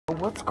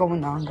What's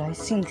going on, guys?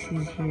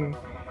 Snxys here,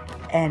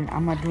 and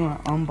I'm gonna do an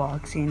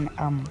unboxing.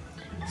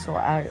 So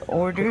I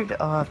ordered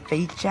a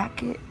faze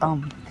jacket.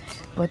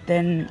 But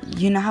then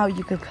you know how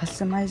you could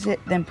customize it,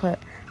 then put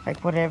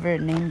like whatever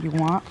name you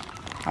want.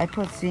 I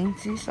put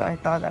Snxys, so I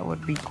thought that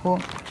would be cool.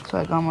 So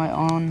I got my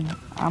own.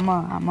 I'm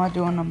gonna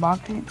do an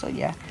unboxing. So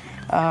yeah,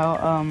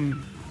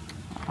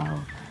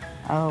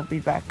 I'll be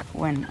back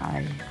when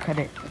I cut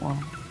it. Well,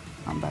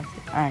 I'm back.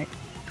 All right.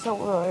 So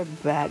we're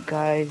back,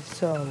 guys.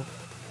 So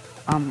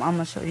I'm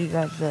gonna show you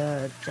guys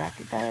the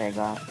jacket that I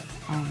got.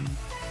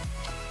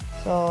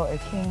 So it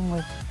came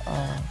with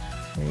a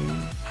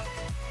faze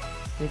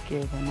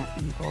sticker, then an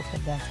Eagle,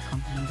 but that's the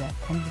company that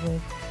comes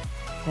with.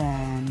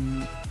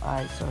 Then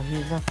alright, so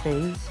here's a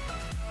faze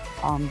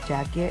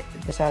jacket.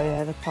 Sorry, I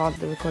had to pause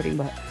the recording,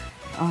 but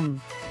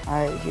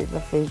alright, here's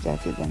the faze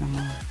jacket. Then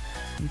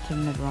I'm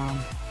turning it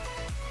around.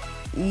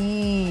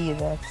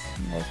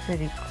 That's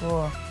pretty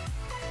cool.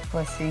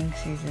 Put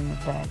Snxys in the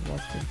bag.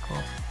 That's pretty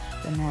cool.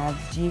 Then it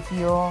has G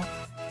Fuel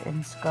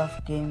and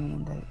Scuff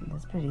Gaming.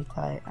 That's pretty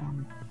tight. I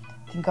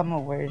think I'm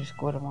gonna wear it to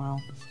school tomorrow.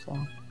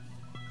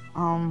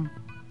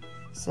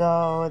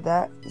 So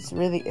that's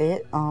really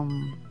it.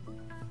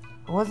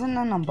 It wasn't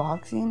an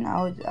unboxing.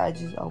 I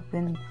just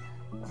opened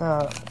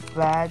the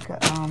bag.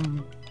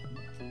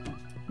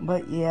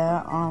 But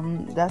yeah,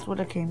 that's what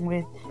it came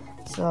with.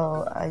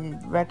 So I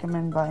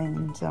recommend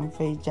buying some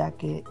faze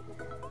jacket.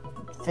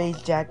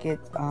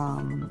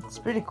 It's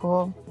pretty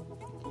cool.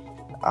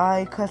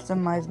 I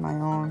customized my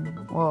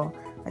own. Well,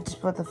 I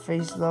just put the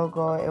faze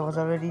logo. It was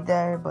already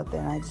there, but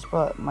then I just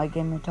put my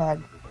gamer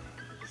tag.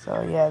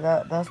 So yeah,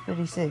 that's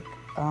pretty sick.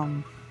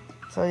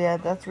 So yeah,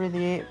 that's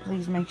really it.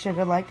 Please make sure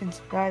to like and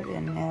subscribe.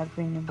 And it has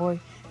been your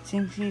boy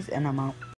Snxys, and I'm out.